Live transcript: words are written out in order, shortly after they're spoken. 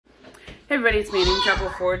Hey everybody, it's me, Trouble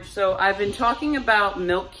Forge. So I've been talking about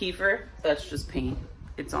milk kefir. That's just paint.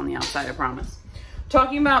 It's on the outside, I promise.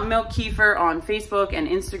 Talking about milk kefir on Facebook and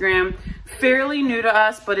Instagram. Fairly new to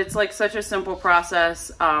us, but it's like such a simple process.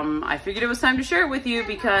 I figured it was time to share it with you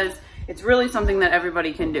because it's really something that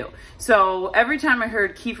everybody can do. So every time I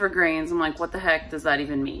heard kefir grains, I'm like, what the heck does that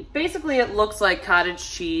even mean? Basically, it looks like cottage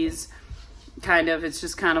cheese, kind of. It's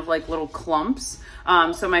just kind of like little clumps.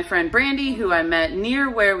 So my friend Brandy, who I met near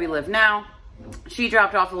where we live now, she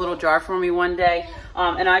dropped off a little jar for me one day,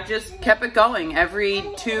 and I just kept it going. Every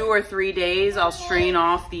 2 or 3 days, I'll strain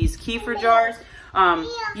off these kefir jars.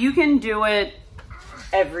 You can do it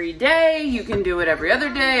every day, you can do it every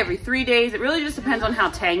other day, every 3 days. It really just depends on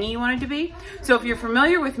how tangy you want it to be. So if you're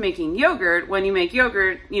familiar with making yogurt, when you make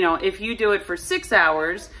yogurt, you know, if you do it for 6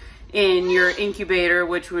 hours in your incubator,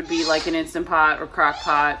 which would be like an Instant Pot or crock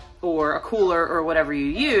pot or a cooler or whatever you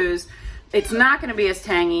use, it's not going to be as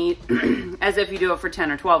tangy as if you do it for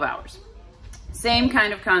 10 or 12 hours. Same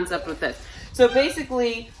kind of concept with this. So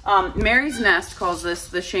basically, Mary's Nest calls this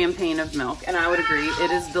the champagne of milk, and I would agree,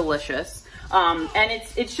 it is delicious. And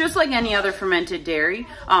it's just like any other fermented dairy.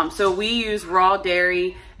 So we use raw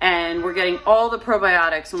dairy, and we're getting all the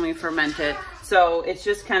probiotics when we ferment it. So it's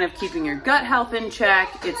just kind of keeping your gut health in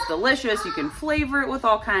check. It's delicious. You can flavor it with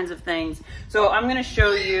all kinds of things. So I'm going to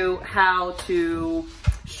show you how to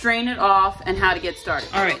strain it off and how to get started.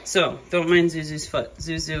 All right, so don't mind Zuzu's foot.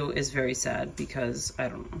 Zuzu is very sad because, I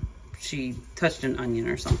don't know, she touched an onion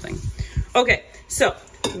or something. Okay, so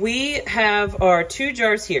we have our 2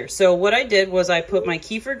 jars here. So what I did was I put my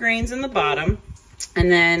kefir grains in the bottom, and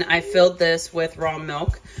then I filled this with raw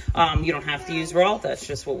milk. You don't have to use raw, that's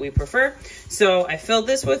just what we prefer. So I filled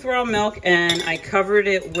this with raw milk, and I covered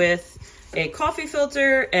it with a coffee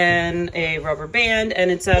filter and a rubber band, and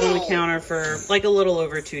it's out on the counter for like a little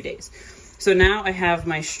over 2 days. So now I have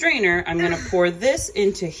my strainer. I'm gonna pour this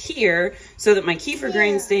into here so that my kefir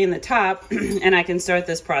grains stay in the top, and I can start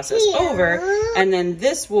this process over, and then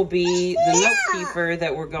this will be the milk kefir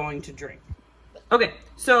that we're going to drink. Okay,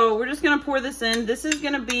 so we're just gonna pour this in. This is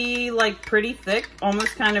gonna be like pretty thick,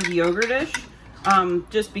 almost kind of yogurtish,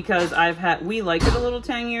 just because we like it a little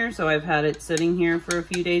tangier, so I've had it sitting here for a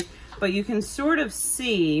few days. But you can sort of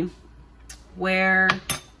see where,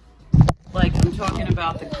 like, I'm talking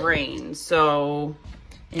about the grains. So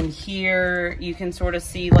in here, you can sort of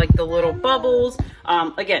see like the little bubbles.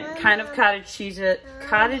 Again, kind of cottage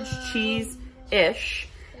cheese-ish.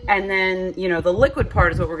 And then, you know, the liquid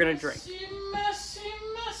part is what we're gonna drink.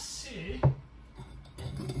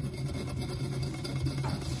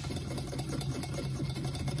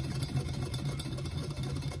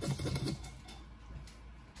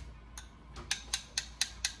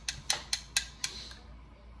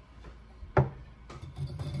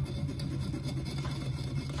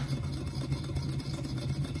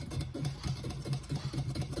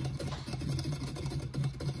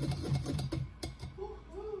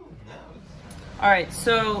 All right,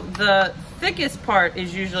 so the thickest part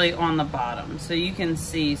is usually on the bottom. So you can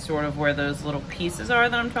see sort of where those little pieces are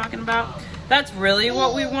that I'm talking about. That's really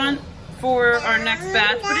what we want for our next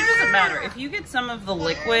batch, but it doesn't matter. If you get some of the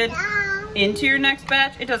liquid into your next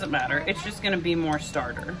batch, it doesn't matter. It's just gonna be more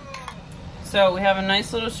starter. So we have a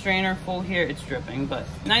nice little strainer full here. It's dripping, but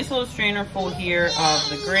nice little strainer full here of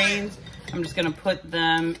the grains. I'm just gonna put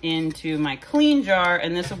them into my clean jar,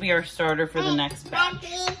 and this will be our starter for the next batch.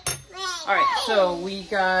 All right, so we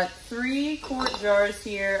got 3 quart jars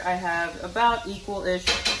here. I have about equal-ish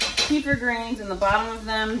kefir grains in the bottom of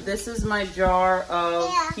them. This is my jar of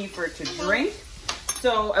kefir to drink.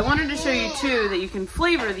 So I wanted to show you too that you can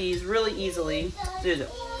flavor these really easily.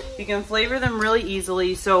 You can flavor them really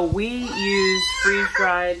easily. So we use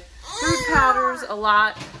freeze-dried fruit powders a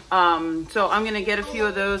lot. So I'm gonna get a few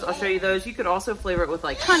of those. I'll show you those. You could also flavor it with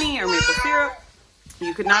like honey or maple syrup.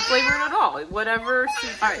 You could not flavor it at all, whatever.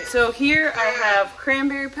 All right, so here I have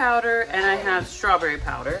cranberry powder and I have strawberry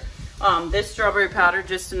powder. This strawberry powder,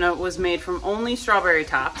 just to note, was made from only strawberry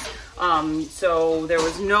tops. So there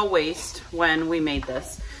was no waste when we made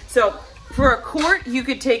this. So for a quart, you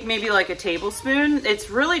could take maybe like a tablespoon. It's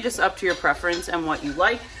really just up to your preference and what you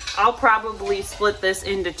like. I'll probably split this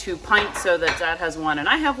into 2 pints so that Dad has 1 and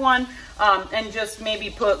I have 1. And just maybe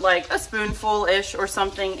put like a spoonful-ish or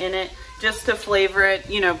something in it, just to flavor it.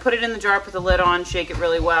 You know, put it in the jar, put the lid on, shake it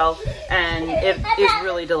really well, and it is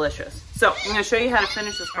really delicious. So I'm gonna show you how to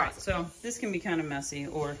finish this process. So this can be kind of messy,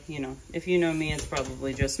 or, you know, if you know me, it's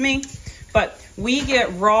probably just me. But we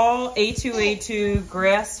get raw A2A2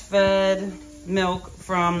 grass-fed milk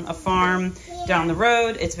from a farm down the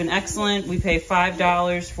road. It's been excellent. We pay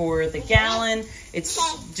 $5 for the gallon. It's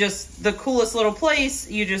just the coolest little place.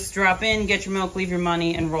 You just drop in, get your milk, leave your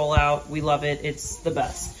money, and roll out. We love it. It's the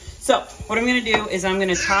best. So what I'm going to do is I'm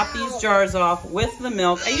going to top these jars off with the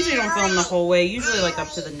milk. I usually don't fill them the whole way, usually like up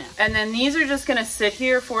to the neck. And then these are just going to sit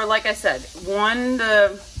here for, like I said, 1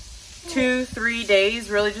 to 2, 3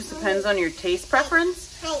 days. Really just depends on your taste preference.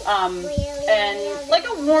 And like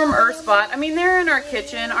a warm earth spot. I mean, they're in our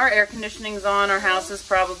kitchen. Our air conditioning's on. Our house is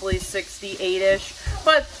probably 68-ish.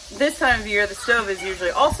 But this time of year, the stove is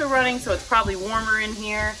usually also running, so it's probably warmer in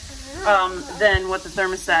here than what the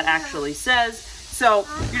thermostat actually says. So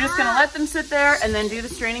you're just gonna let them sit there and then do the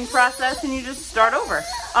straining process, and you just start over.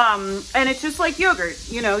 And it's just like yogurt.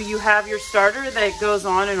 You know, you have your starter that goes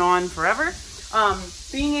on forever.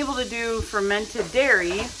 Being able to do fermented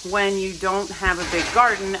dairy when you don't have a big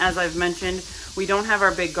garden, as I've mentioned, we don't have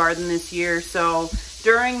our big garden this year. So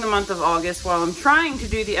during the month of August, while I'm trying to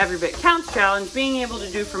do the Every Bit Counts challenge, being able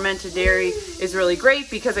to do fermented dairy is really great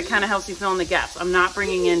because it kind of helps you fill in the gaps. I'm not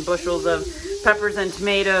bringing in bushels of peppers and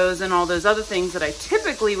tomatoes and all those other things that I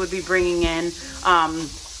typically would be bringing in.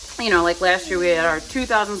 You know, like last year we had our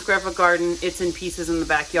 2,000 square foot garden. It's in pieces in the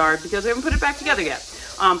backyard because we haven't put it back together yet.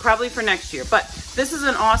 Probably for next year. But this is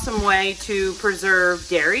an awesome way to preserve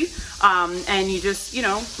dairy. And you just, you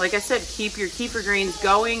know, like I said, keep your kefir grains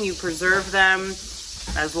going. You preserve them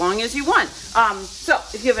as long as you want. So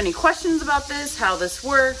if you have any questions about this, how this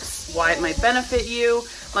works, why it might benefit you,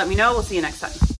 let me know. We'll see you next time.